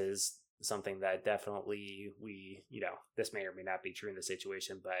 This is something that definitely we, you know, this may or may not be true in the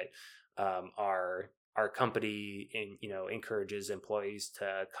situation, but our company you know, encourages employees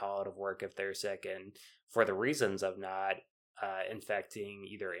to call out of work if they're sick, and for the reasons of not infecting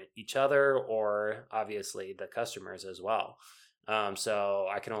either each other or obviously the customers as well. So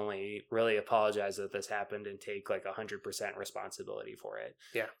I can only really apologize that this happened and take like 100% responsibility for it.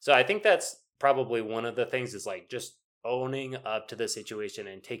 Yeah. So I think that's probably one of the things, is like just owning up to the situation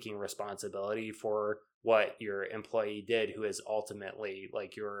and taking responsibility for what your employee did, who is ultimately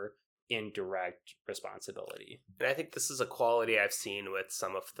like your indirect responsibility. And I think this is a quality I've seen with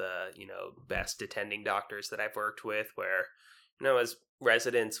some of the, you know, best attending doctors that I've worked with, where, you know, as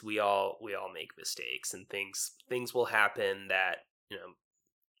residents, we all make mistakes, and things will happen that, you know,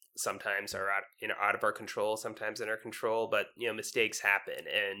 sometimes are out of our control, sometimes in our control, but, you know, mistakes happen.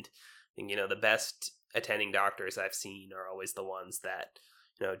 And I think, you know, the best attending doctors I've seen are always the ones that,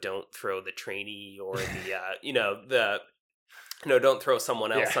 you know, don't throw the trainee or the you know, don't throw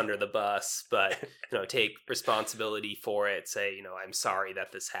someone else under the bus, but, you know, take responsibility for it. Say, you know, I'm sorry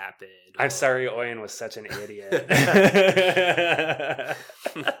that this happened. I'm sorry Oyen was such an idiot.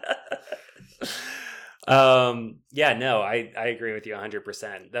 Yeah, no, I agree with you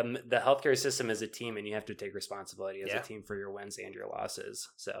 100%. The healthcare system is a team, and you have to take responsibility as a team for your wins and your losses.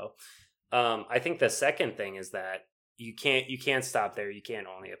 So I think the second thing is that you can't stop there. You can't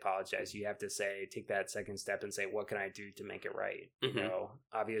only apologize. You have to take that second step and say, what can I do to make it right? Mm-hmm. You know,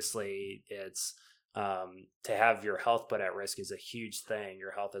 obviously it's to have your health put at risk is a huge thing.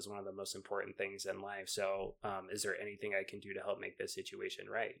 Your health is one of the most important things in life. So is there anything I can do to help make this situation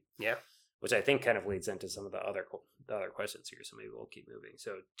right? Yeah. Which I think kind of leads into some of the other questions here. So maybe we'll keep moving.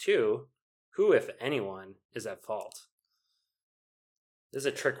 So 2, who, if anyone, is at fault? This is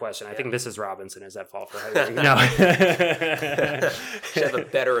a trick question. I think Mrs. Robinson is at fault for hiring. No. Should have a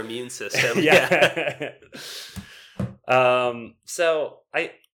better immune system. Yeah. So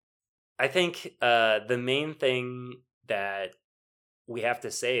I think the main thing that we have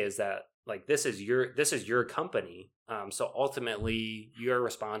to say is that, like, this is your company. So ultimately, you're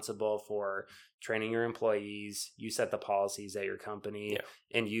responsible for training your employees. You set the policies at your company,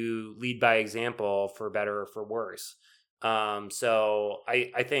 and you lead by example, for better or for worse. So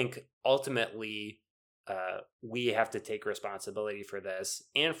I think ultimately we have to take responsibility for this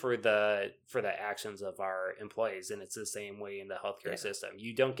and for the actions of our employees. And it's the same way in the healthcare system.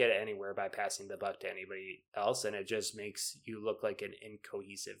 You don't get anywhere by passing the buck to anybody else, and it just makes you look like an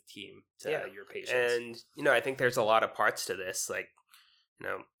incohesive team to your patients. And, you know, I think there's a lot of parts to this. Like, you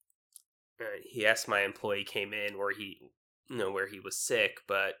know, yes, my employee came in where he was sick,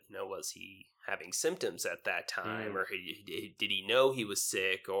 but, you know, was he having symptoms at that time, or did he know he was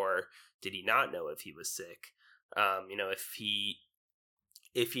sick, or did he not know if he was sick? You know, if he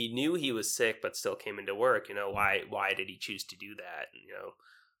knew he was sick but still came into work, you know, why did he choose to do that? And, you know,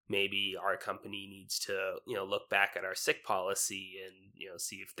 maybe our company needs to, you know, look back at our sick policy and, you know,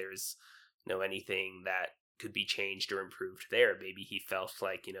 see if there's, you know, anything that could be changed or improved there. Maybe he felt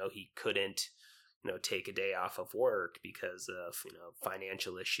like, you know, he couldn't, you know, take a day off of work because of, you know,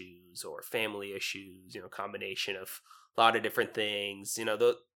 financial issues or family issues, you know, combination of a lot of different things. You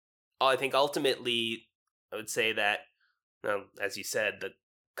know, I think ultimately I would say that, you know, as you said, the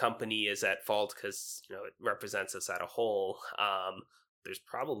company is at fault because, you know, it represents us at a whole. There's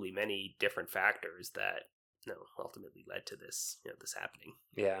probably many different factors that, you know, ultimately led to this, you know, this happening.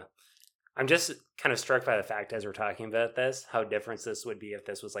 Yeah. I'm just kind of struck by the fact, as we're talking about this, how different this would be if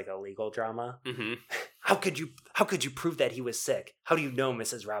this was like a legal drama. Mm-hmm. How could you prove that he was sick? How do you know,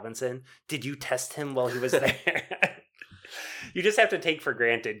 Mrs. Robinson? Did you test him while he was there? You just have to take for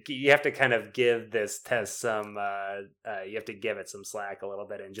granted. You have to kind of give this test some, you have to give it some slack a little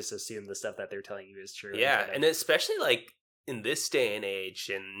bit and just assume the stuff that they're telling you is true. Yeah, and especially like in this day and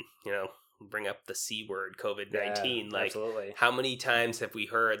age, and, you know, bring up the C word, COVID-19. Like, absolutely. How many times have we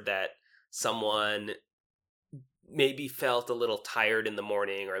heard that someone maybe felt a little tired in the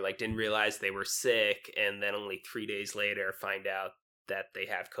morning, or like didn't realize they were sick, and then only 3 days later find out that they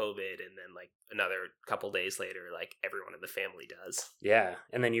have COVID, and then like another couple days later, like everyone in the family does. Yeah,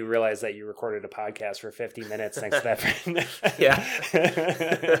 and then you realize that you recorded a podcast for 50 minutes thanks to that friend. Yeah.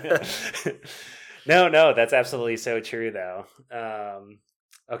 No, that's absolutely so true, though.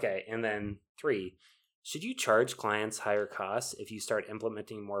 Okay, and then 3. Should you charge clients higher costs if you start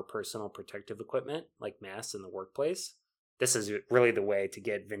implementing more personal protective equipment like masks in the workplace? This is really the way to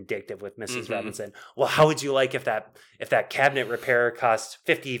get vindictive with Mrs. Robinson. Well, how would you like if that cabinet repair cost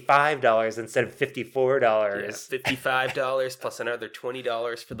 $55 instead of $54? Yeah, $55 plus another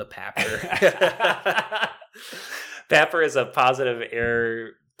 $20 for the papper. Papper is a positive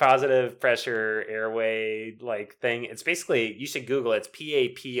pressure airway like thing. It's basically, you should Google it. It's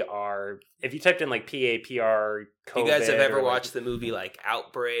PAPR. If you typed in like PAPR COVID, you guys have ever like, watched the movie like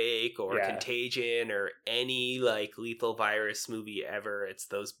Outbreak or Contagion or any like lethal virus movie ever, it's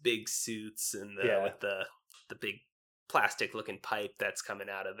those big suits and with the big plastic looking pipe that's coming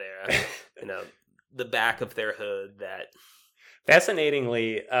out of there, the back of their hood. That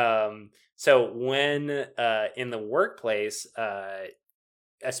fascinatingly, so when in the workplace,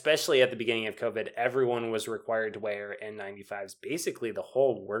 especially at the beginning of COVID, everyone was required to wear N95s basically the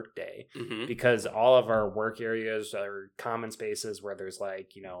whole workday, because all of our work areas are common spaces where there's 5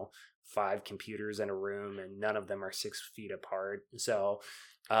 computers in a room and none of them are 6 feet apart. So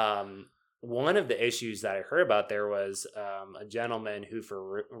one of the issues that I heard about there was a gentleman who,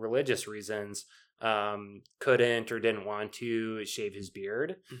 for religious reasons, couldn't or didn't want to shave his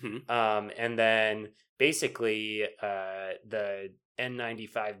beard. And then basically the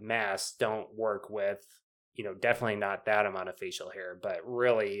N95 masks don't work with, definitely not that amount of facial hair, but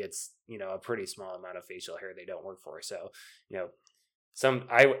really it's, a pretty small amount of facial hair they don't work for. So,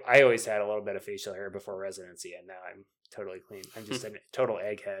 I always had a little bit of facial hair before residency, and now I'm totally clean. I'm just a total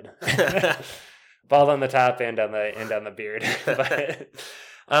egghead. Bald on the top and on the beard.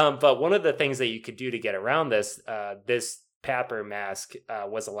 But one of the things that you could do to get around this papper mask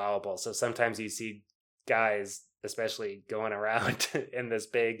was allowable. So sometimes you see guys, especially, going around in this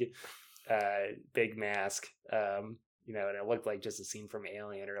big mask, and it looked like just a scene from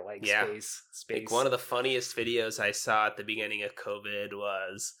Alien or space. Like one of the funniest videos I saw at the beginning of COVID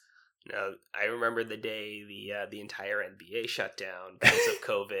was, I remember the day the entire NBA shut down because of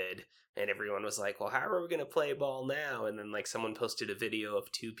COVID. And everyone was like, well, how are we going to play ball now? And then someone posted a video of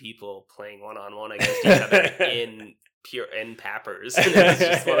 2 people playing one-on-one against each other in pappers. And it was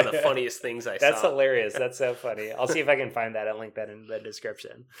just one of the funniest things I saw. That's hilarious. That's so funny. I'll see if I can find that and link that in the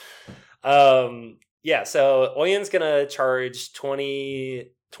description. So Ayan's going to charge $20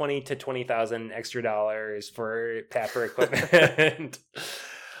 to $20,000 extra dollars for papper equipment.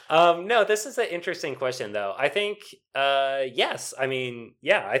 No, this is an interesting question, though. I think, yes. I mean,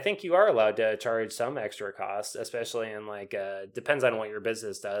 I think you are allowed to charge some extra costs, especially in depends on what your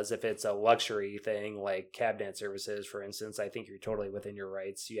business does. If it's a luxury thing like cabinet services, for instance, I think you're totally within your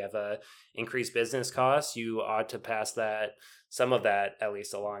rights. You have a increased business costs. You ought to pass some of that at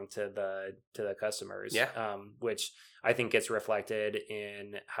least along to the customers. Which I think gets reflected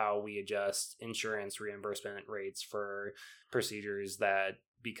in how we adjust insurance reimbursement rates for procedures that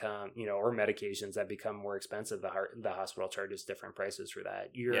become, or medications that become more expensive. The hospital charges different prices for that.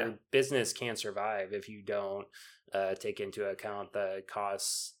 Your business can't survive if you don't take into account the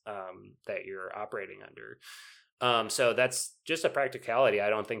costs that you're operating under. So that's just a practicality. I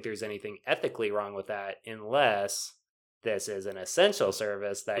don't think there's anything ethically wrong with that, unless this is an essential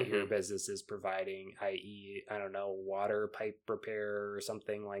service that your business is providing, i.e., I don't know, water pipe repair or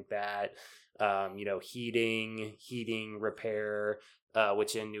something like that. Heating repair,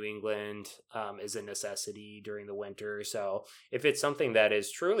 which in New England is a necessity during the winter. So if it's something that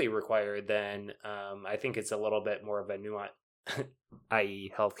is truly required, then I think it's a little bit more of a nuance,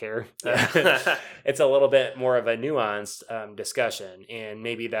 i.e. healthcare. It's a little bit more of a nuanced discussion. And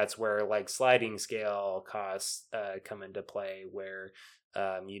maybe that's where sliding scale costs come into play, where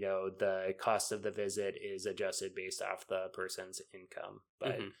the cost of the visit is adjusted based off the person's income.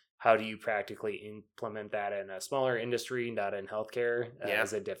 But how do you practically implement that in a smaller industry, not in healthcare,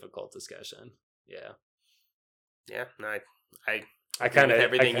 is a difficult discussion. No, I kind of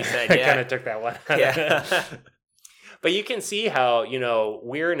everything you said. I kind of took that one. But you can see how,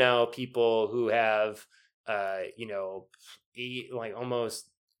 we're now people who have, almost,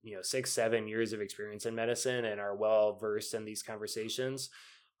 6-7 years of experience in medicine and are well versed in these conversations.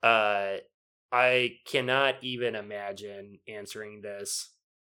 I cannot even imagine answering this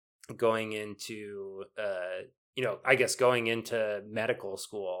going into, going into medical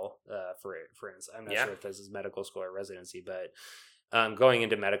school, for instance. I'm not sure if this is medical school or residency, but going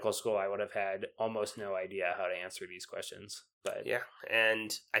into medical school, I would have had almost no idea how to answer these questions. But yeah,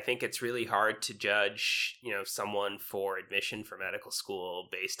 and I think it's really hard to judge, someone for admission for medical school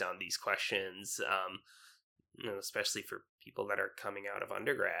based on these questions, especially for people that are coming out of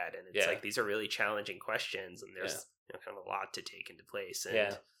undergrad. And it's like, these are really challenging questions, and there's kind of a lot to take into place.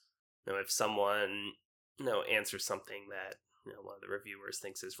 And if someone answers something that one of the reviewers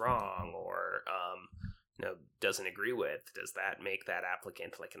thinks is wrong, or doesn't agree with, does that make that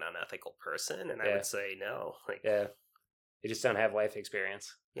applicant like an unethical person? And I would say no. Like, they just don't have life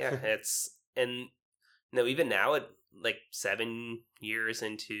experience. Yeah, and even now, at like 7 years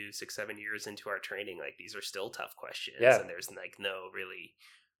into 6-7 years into our training, like, these are still tough questions, and there's like no really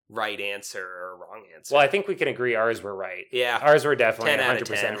right answer or wrong answer. Well, I think we can agree ours were right. Yeah, ours were definitely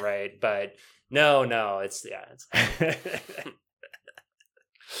 100% right. But no, it's.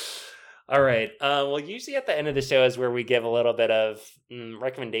 All right. Well, usually at the end of the show is where we give a little bit of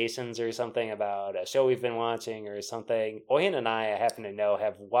recommendations or something about a show we've been watching or something. Oyen and I happen to know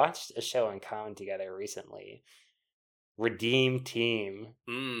have watched a show in common together recently. Redeem Team.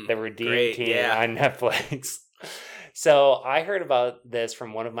 The Redeem Team on Netflix. So I heard about this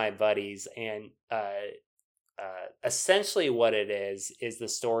from one of my buddies, and essentially what it is the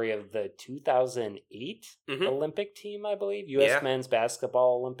story of the 2008 Olympic team, I believe, U.S. men's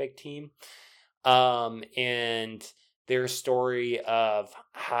basketball Olympic team, and their story of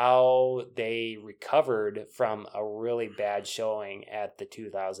how they recovered from a really bad showing at the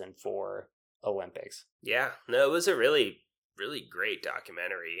 2004 Olympics. Yeah, no, it was a really, really great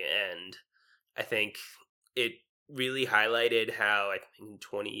documentary, and I think it really highlighted how, I think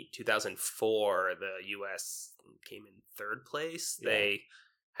in 2004, the U.S. came in third place. Yeah. They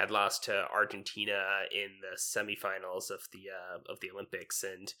had lost to Argentina in the semifinals of the Olympics,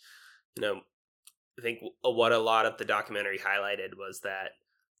 and I think what a lot of the documentary highlighted was that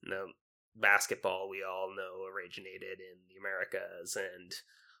basketball, we all know, originated in the Americas, and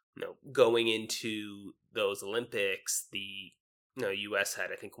going into those Olympics, the U.S.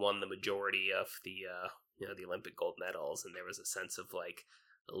 had, I think, won the majority of the the Olympic gold medals, and there was a sense of like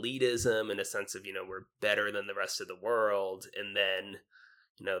elitism and a sense of we're better than the rest of the world. And then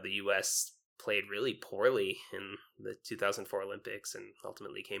the U.S. played really poorly in the 2004 Olympics and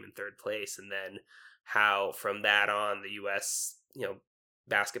ultimately came in third place. And then how from that on the U.S.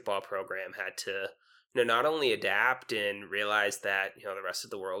 basketball program had to not only adapt and realize that the rest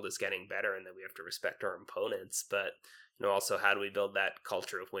of the world is getting better and that we have to respect our opponents, but also how do we build that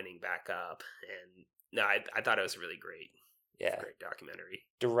culture of winning back up. And no, I thought it was really great. Yeah. Great documentary.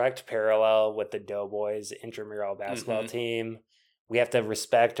 Direct parallel with the Doughboys intramural basketball team. We have to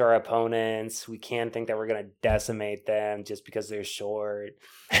respect our opponents. We can't think that we're going to decimate them just because they're short.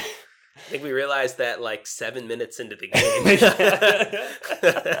 I think we realized that like 7 minutes into the game.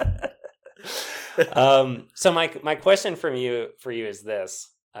 So my question for you is this,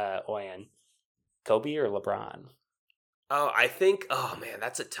 Oyen: Kobe or LeBron? Oh man,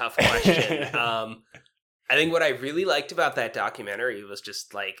 that's a tough question. I think what I really liked about that documentary was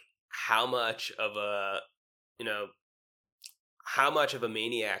just like how much of a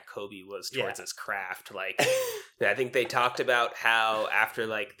maniac Kobe was towards his craft. Like, I think they talked about how after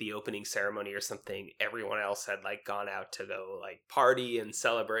like the opening ceremony or something, everyone else had like gone out to go like party and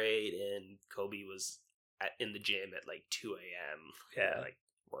celebrate, and Kobe was in the gym at like 2 a.m. Yeah, like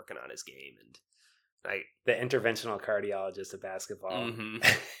working on his game. And the interventional cardiologist of basketball.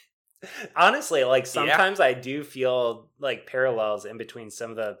 Honestly, like sometimes I do feel like parallels in between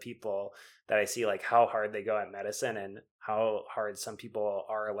some of the people that I see, like how hard they go at medicine and how hard some people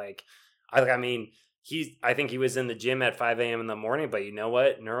are. Like, I mean, I think he was in the gym at 5 a.m. in the morning, but you know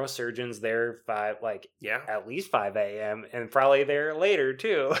what? Neurosurgeons there at least 5 a.m. and probably there later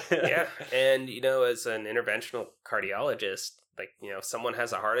too. Yeah. And, as an interventional cardiologist, like, if someone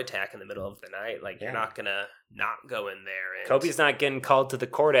has a heart attack in the middle of the night, like you're not going to not go in there. And Kobe's not getting called to the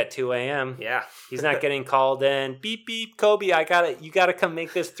court at 2 a.m. Yeah. He's not getting called in. Beep, beep, Kobe, you got to come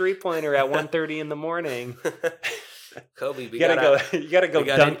make this 3-pointer at 1:30 in the morning. Kobe, you gotta go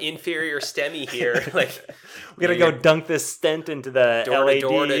dunk an inferior STEMI here. Like, we gotta go dunk this stent into the LAD.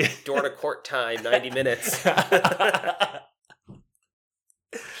 Door to court time, 90 minutes.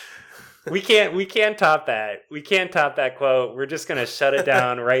 We can't top that. We can't top that quote. We're just gonna shut it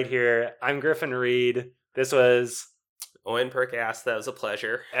down right here. I'm Griffin Reed. This was Owen Purkayastha, that was a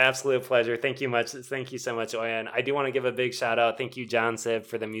pleasure. Absolute pleasure. Thank you so much, Oyan. I do want to give a big shout out. Thank you, John Siv,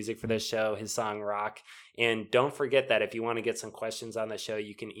 for the music for this show, his song Rock. And don't forget that if you want to get some questions on the show,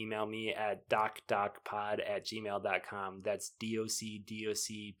 you can email me at docpod@gmail.com. That's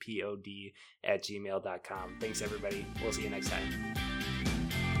docpod@gmail.com. Thanks, everybody. We'll see you next time.